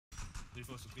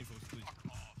Reinforced, please.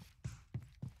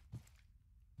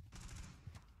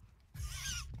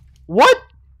 What?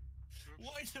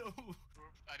 Why no?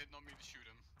 I did not mean to shoot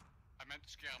him. I meant to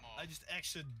scare him off. I just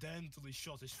accidentally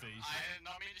shot his face. I did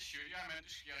not mean to shoot you, I meant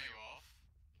to scare you off.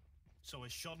 So I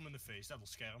shot him in the face, that'll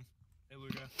scare him. Hey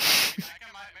Luca. Maybe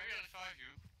revive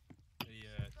you. Hey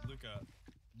Luca,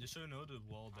 just so you know, the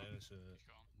wall there is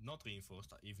not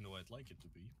reinforced, even though I'd like it to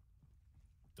be.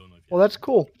 Don't know if you Well, that's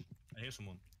cool. I hear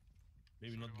someone.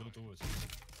 Maybe not go towards it.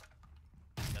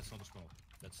 That's not a smell.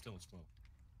 That's still a smell.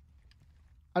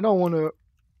 I don't want to.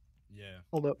 Yeah.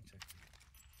 Hold up. Exactly.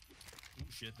 Oh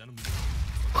shit, then I'm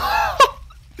Oh,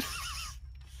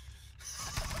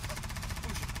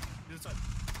 the other side.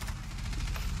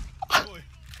 Boy.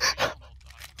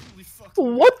 Holy fuck.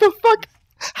 what the fuck?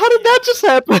 How did that just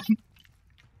happen?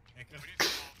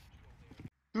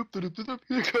 Here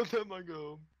comes that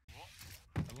Mangahome.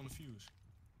 I want a fuse.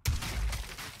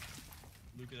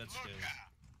 Look at that scale.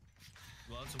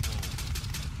 Well, that's a wall.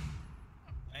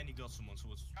 And he got someone, so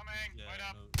it's... Coming! Yeah, Wait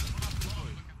up! no.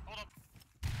 Hold up!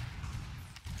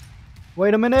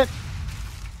 Wait a minute.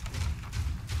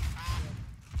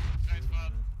 Great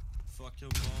spot. Fuck your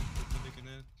mom, put my dick in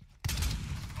it.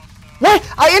 What?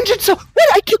 I injured so. What?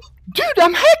 I killed. Dude,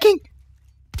 I'm hacking.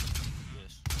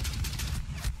 Yes.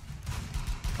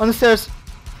 On the stairs.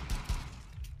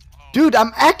 Dude,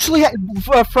 I'm actually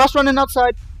frost running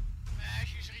outside.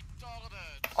 She's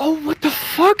retarded! Oh, what the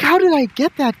fuck? How did I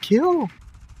get that kill?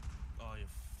 Oh, you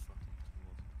fucking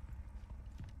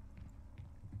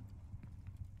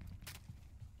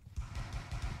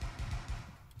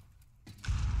idiot.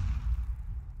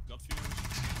 Got fuse.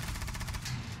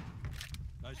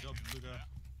 Nice job, Luca.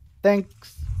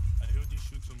 Thanks. I heard you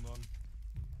shoot someone,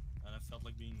 and I felt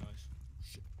like being nice.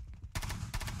 Shit.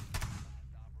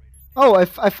 Oh, I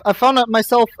found out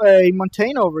myself a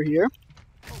Montaigne over here.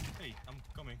 Oh, hey, I'm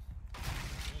coming.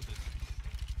 Where is it?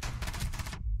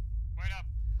 Wait up!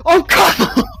 Oh god! How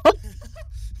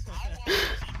are you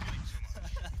killing so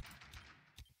much?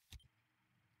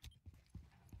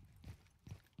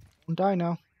 Don't die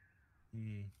now.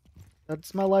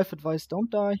 That's my life advice. Don't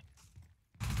die.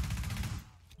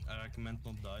 I recommend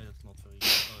not die, that's not very...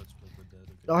 Oh, it's like we're dead,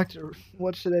 okay. Doctor,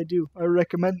 what should I do? I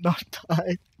recommend not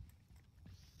die.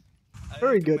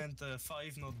 Very good. I recommend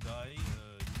 5 not die, you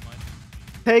might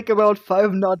be... Take about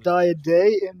 5 not die a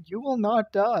day, and you will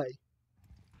not die.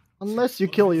 Unless you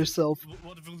kill yourself.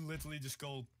 What if we literally just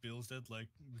call pills that, like,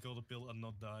 we call the pill and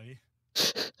not die?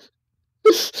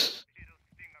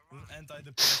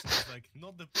 Antidepressant is like,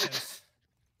 not the piss.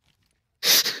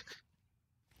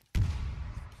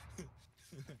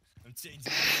 I'm changing the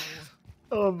world.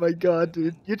 Oh my god,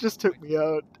 dude. You just took me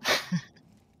out.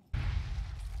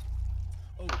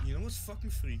 Oh, you know what's fucking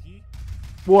freaky?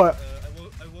 What?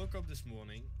 I woke up this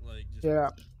morning, like, just Yeah.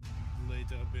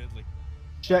 later a bit, like...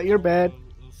 Shut your bed.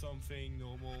 Or something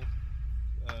normal,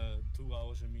 2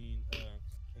 hours, I mean,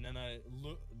 and then I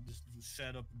just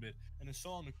sat up a bit, and I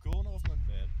saw in the corner of my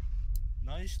bed,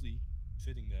 nicely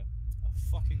sitting there, a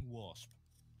fucking wasp.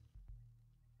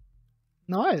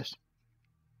 Nice.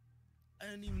 I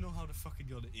don't even know how the fuck it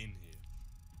got in here.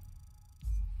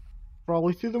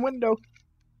 Probably through the window.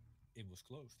 It was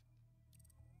closed.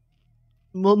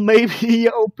 Well, maybe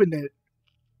you open it.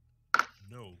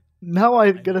 No. Now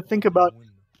I gotta didn't think open the about.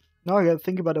 window. Now I gotta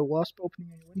think about a wasp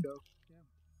opening a window.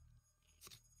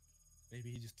 Maybe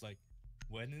he just like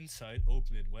went inside,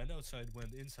 opened it, went outside,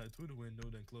 went inside through the window,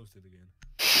 then closed it again.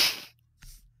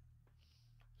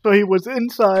 So he was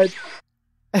inside,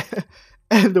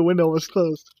 and the window was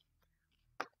closed.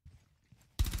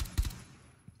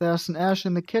 There's an ash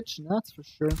in the kitchen, that's for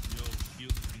sure. Yo,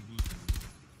 shield has been boosted.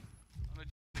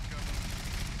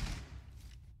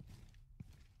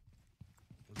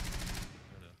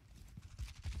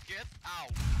 Get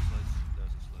out!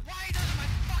 There's a sledge. Why doesn't my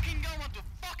fucking gun want to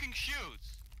fucking shoot?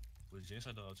 Was it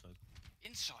inside or outside?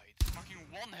 Inside. Fucking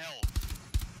 1 health.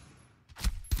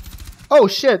 Oh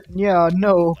shit, yeah,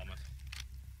 no. Damn it.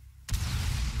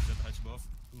 Is that heights above?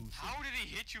 Ooh, shit. How did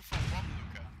he hit you from what,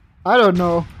 Luca? I don't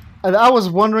know. I was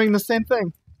wondering the same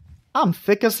thing. I'm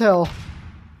thick as hell.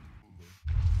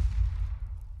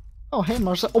 Oh, hey,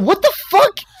 Marcel. What the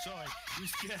fuck? Sorry, you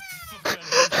scared the fuck out of me.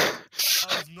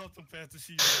 I was not prepared to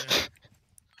see you there. There's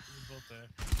a bot there.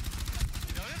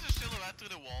 You know there's a silhouette through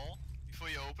the wall? Before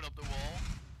you open up the wall?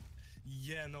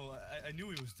 Yeah, no, I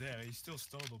knew he was there. He still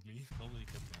startled me. Probably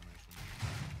kept on actually.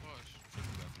 Of course. Check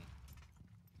the bathroom.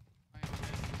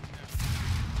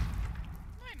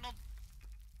 Nee, not...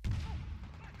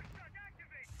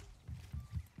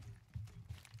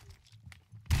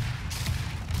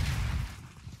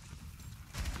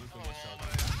 Luca, watch out.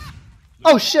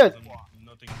 Oh shit!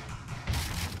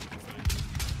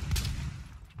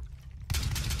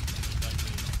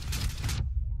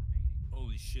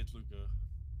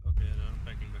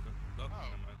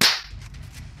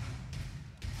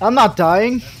 I'm not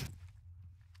dying. Hey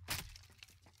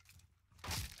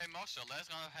Marcel,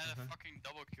 last round I had a fucking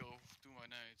double kill with 2 more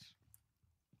nades.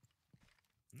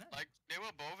 Nice. Like, they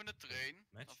were both in the train.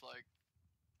 Match? Of like,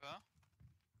 huh?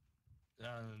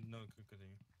 No,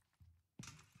 continue.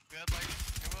 We had like,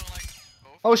 they were like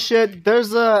both. Oh shit,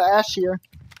 there's Ash here.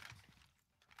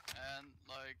 And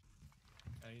like,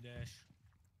 Hey Dash.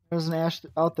 There's an Ash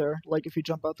out there, like if you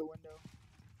jump out the window.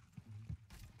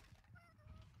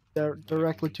 They're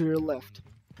directly to your left.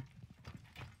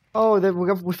 Oh,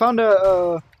 we found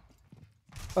a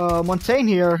Montaigne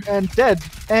here, and dead.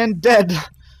 Oh,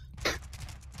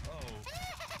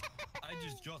 I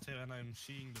just got here and I'm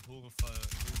seeing the horrible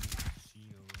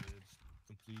scene over here. It's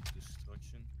complete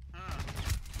destruction.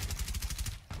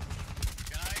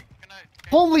 can I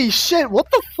Holy shit,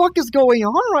 what the fuck is going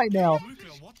on right now?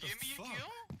 Luca, what the give me a fuck?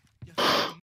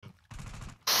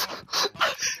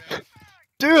 kill?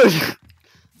 Dude, No.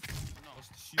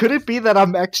 could it be that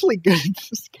I'm actually good at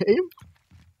this game?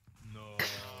 No, that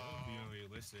would be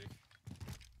unrealistic.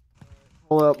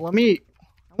 Hold up, I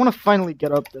wanna finally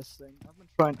get up this thing. I've been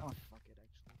trying, oh fuck it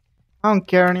actually. I don't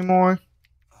care anymore.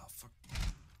 Oh fuck.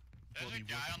 There's a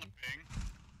guy on the ping.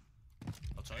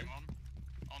 Outside? Ping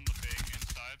on the ping,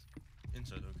 inside.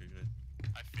 Inside, okay, great.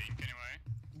 I think, anyway.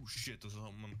 Oeh shit, there's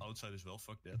someone outside as well,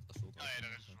 fuck that. That's not Oh yeah,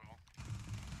 there is as well.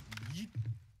 Yeet.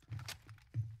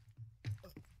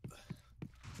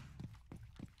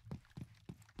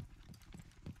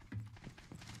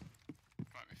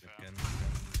 Might be fair. Again,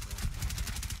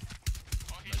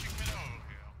 Oh, he should get over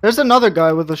here. There's another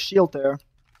guy with a shield there.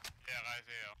 Yeah, right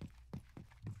here.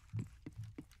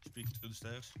 Speaking to the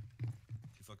stairs.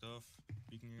 She fucked off.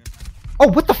 Peeking here. Oh,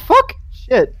 what the fuck?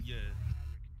 Shit. Yeah,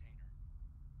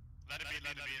 Let it be,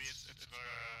 it's to the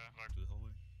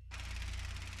hallway.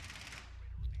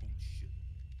 Oh shit.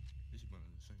 This is man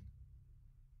insane.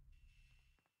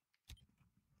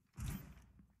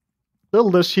 Little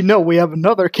does she know we have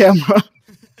another camera. What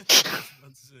to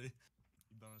say? You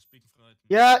better speak right.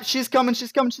 Yeah, she's coming, dude.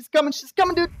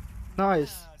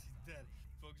 Nice. Ah, she's dead.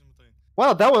 Focus on meteen.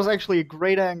 Wow, that was actually a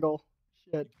great angle.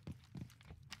 Shit.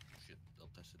 Shit, I'll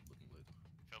test it later.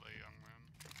 Kill a young man.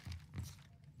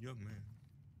 Young man.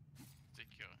 Stick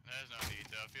your, there's no need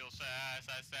to feel sad,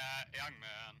 young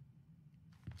man.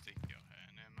 Stick your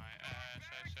hand in my ass,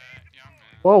 young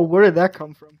man. Whoa, where did that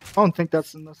come from? I don't think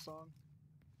that's in the song.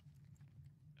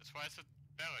 That's why it's a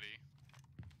parody.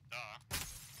 Duh.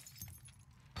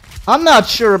 I'm not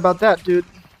sure about that, dude.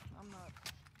 I'm not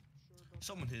sure about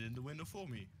Someone hid in the window for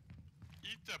me.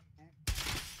 Eat the poop.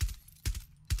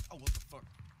 Oh, what the fuck?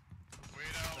 We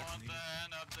don't want the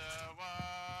end of the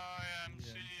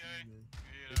YMCA.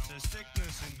 It's a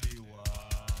sickness in the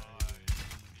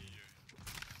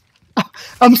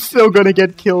I'm still gonna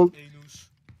get killed. Anus.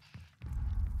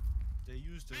 They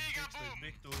use the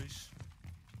big toys.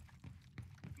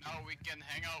 Now we can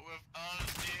hang out with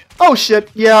us. Oh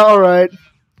shit, yeah, alright.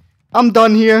 I'm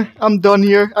done here.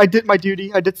 I did my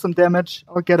duty. I did some damage.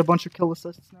 I'll get a bunch of kill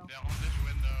assists now. They're on this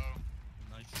window.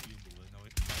 Nice shield bullet. Now I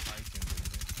can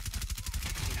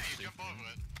Hey, you jump over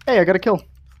it. Hey, I got a kill. That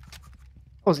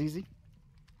was easy.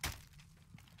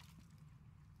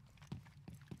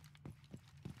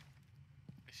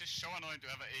 It's just so annoying to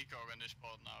have an ACOG in this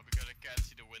spot now because I can't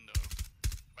see the window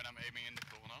when I'm aiming in the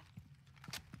corner.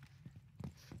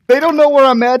 They don't know where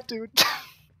I'm at, dude. I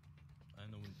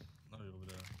know. No, over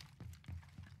there.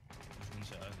 There's one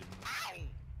side. Ow!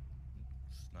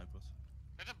 Snipers.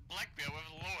 There's a black bear with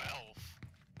low health.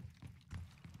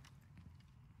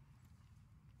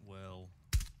 Well.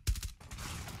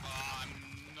 Ah,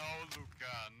 no,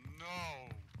 Luca, no.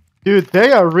 Dude,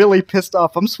 they are really pissed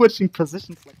off. I'm switching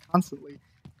positions like constantly.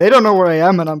 They don't know where I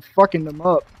am and I'm fucking them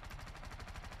up.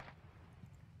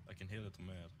 I can hear it,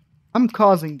 mad. I'm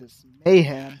causing this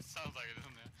mayhem. It sounds like it,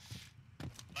 doesn't it?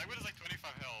 Blackbeard is like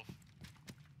 25 health.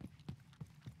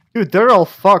 Dude, they're all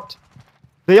fucked.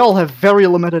 They all have very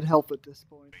limited health at this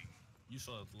point. You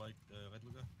saw it, like, right,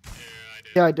 Luca? Yeah, I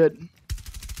did. Yeah, I did.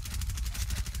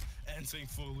 Answering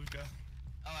for Luca.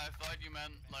 Oh, I thought you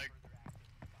meant like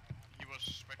he was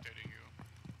spectating you.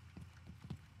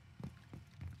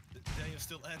 Yeah, you're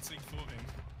still answering for him.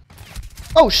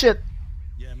 Oh shit.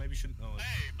 Yeah, maybe you shouldn't know it.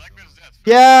 Hey, Blackbeard's dead.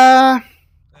 Yeah.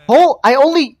 Oh, I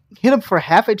only hit him for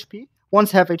half HP.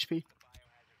 One's half HP.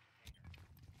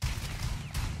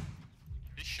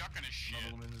 He's shocking his shit.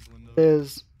 Another one in his window.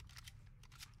 Is.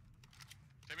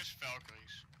 Same as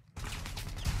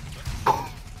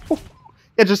Valkyries.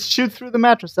 Yeah, just shoot through the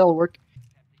mattress. That'll work.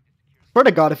 Swear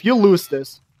to God, if you lose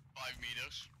this. 5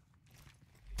 meters.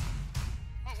 Oh,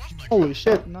 what's Blackbeard? Holy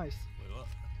shit, nice. Wait, what?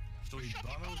 So he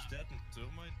Barrow was dead and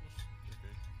Thermite was.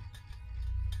 Okay.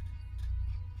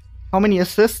 How many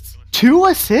assists? 2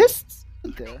 assists? I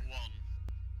got There. one.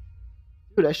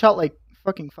 Dude, I shot like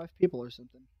fucking 5 people or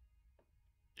something.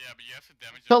 Yeah, but you have to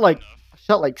damage Shot them like enough. I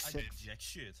shot like I 6. did jack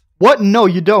shit. What? No,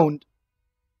 you don't.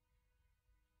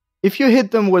 If you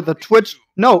hit them with a Twitch,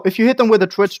 no, if you hit them with a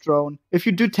Twitch drone, if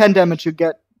you do 10 damage, you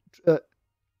get.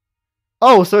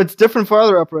 Oh, so it's different for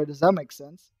other operators. That makes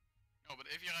sense. No, but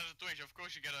if you have a Twitch, of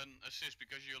course you get an assist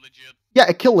because you legit Yeah,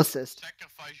 a kill assist.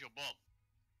 sacrifice your bot.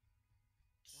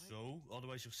 So,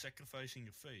 otherwise you're sacrificing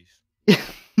your face.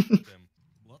 Damn.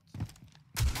 What?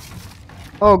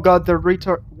 Oh god, they're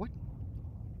retard. What?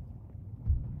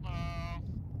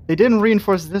 They didn't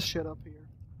reinforce this shit up here.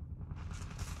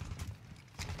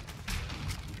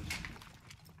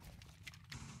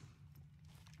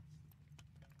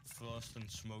 Frost and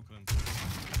smoke and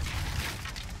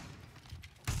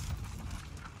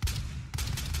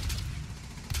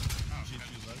Oh, Zit okay.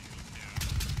 je leuk?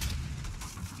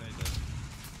 Yeah. Nee, dat.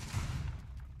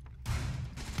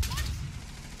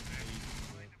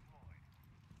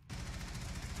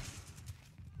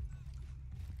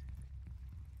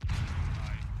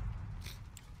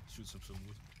 Shoots up some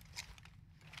wood.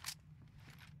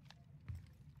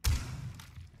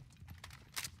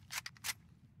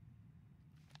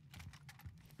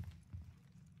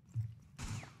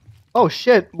 Oh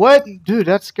shit, what? Dude,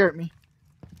 that scared me.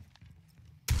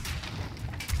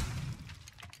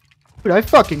 Dude, I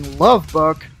fucking love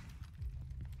Buck.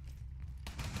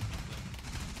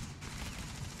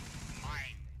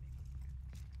 Mine.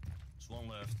 There's one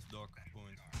left, dock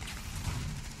point.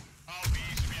 Oh,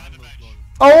 beast behind the bench.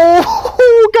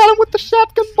 Oh, got him with the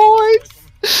shotgun,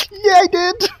 boys! Yeah, I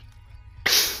did!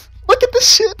 Look at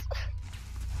this shit!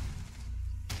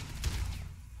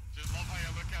 Just love how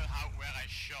you look at where I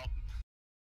shot.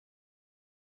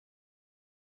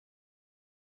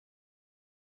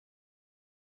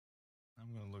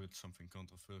 I'm gonna look at something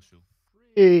controversial.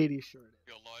 Pretty sure it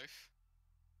Your life.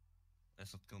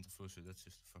 That's not controversial, that's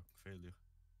just a fucking failure.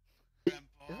 is.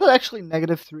 Grandpa. Is that actually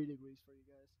 -3 degrees for you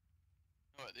guys?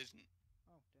 No, it isn't.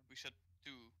 Oh, We said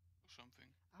 2 or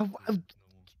something.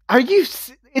 Are you?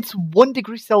 It's 1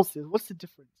 degree Celsius. What's the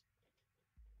difference?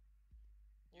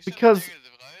 You said Because-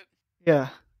 negative, right? Yeah,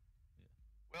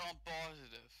 Well, I'm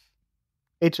positive.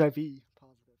 HIV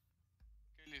positive.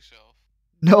 Kill yourself.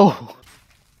 No.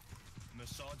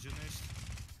 Misogynist.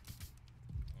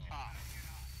 Ah.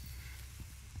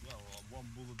 Well, one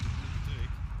bullet would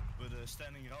take, but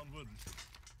standing around wouldn't.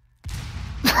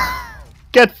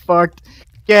 Get fucked.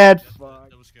 Get fucked.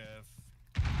 That was Kev.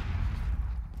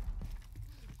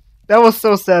 That was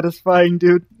so satisfying,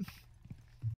 dude.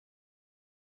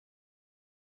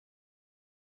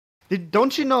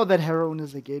 Don't you know that heroin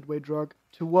is a gateway drug?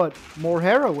 To what? More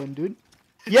heroin, dude.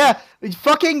 Yeah,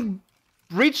 fucking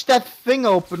reach that thing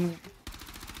open.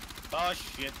 Oh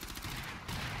shit.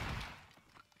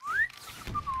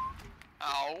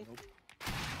 Ow.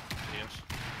 Yes.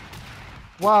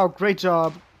 Wow, great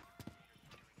job.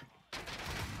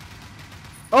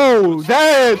 Oh,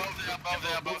 that!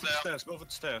 Above there. Stairs, go for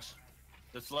the stairs.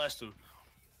 That's the last two.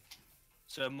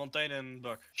 It's Montaigne and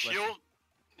Duck. Shield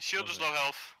is low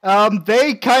health.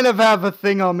 They kind of have a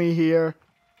thing on me here.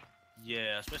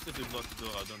 Yeah, especially if they block the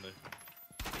door out, don't they?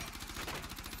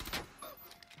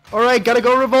 Alright, gotta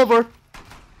go revolver.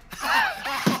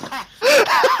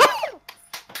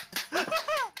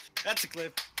 That's a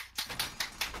clip.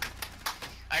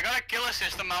 I got a kill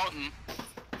assist the mountain.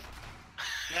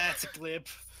 That's a clip.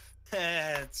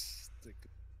 That's the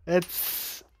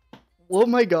It's... Oh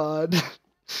my god.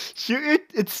 Shoot your...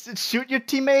 It's shoot your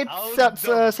teammates. How That's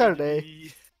dumb could Saturday. it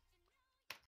be?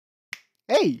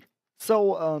 Hey,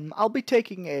 so I'll be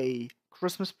taking a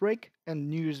Christmas break and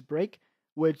New Year's break,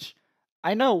 which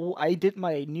I know I did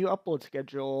my new upload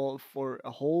schedule for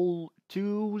a whole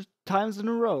 2 times in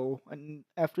a row, and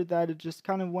after that it just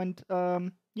kind of went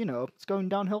you know, it's going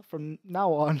downhill from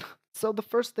now on. So the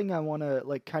first thing I want to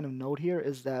like kind of note here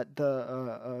is that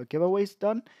the giveaway's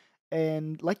done,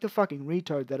 and like the fucking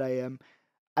retard that I am,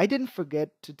 I didn't forget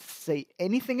to say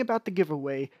anything about the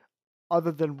giveaway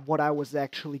other than what I was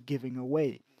actually giving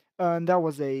away. And that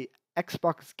was a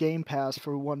Xbox Game Pass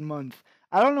for 1 month.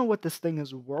 I don't know what this thing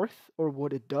is worth or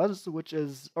what it does, which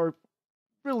are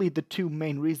really the 2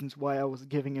 main reasons why I was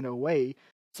giving it away.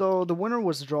 So the winner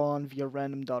was drawn via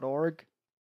random.org.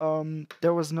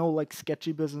 There was no like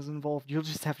sketchy business involved. You'll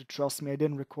just have to trust me, I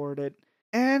didn't record it.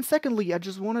 And secondly, I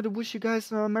just wanted to wish you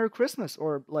guys a Merry Christmas,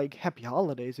 or like Happy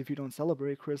Holidays if you don't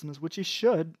celebrate Christmas, which you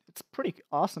should. It's pretty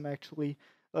awesome actually.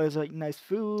 There's like nice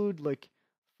food, like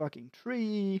fucking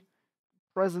tree,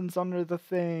 presents under the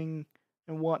thing,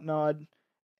 and whatnot.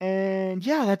 And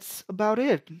yeah, that's about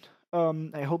it.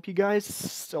 I hope you guys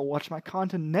still watch my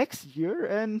content next year,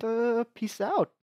 and peace out.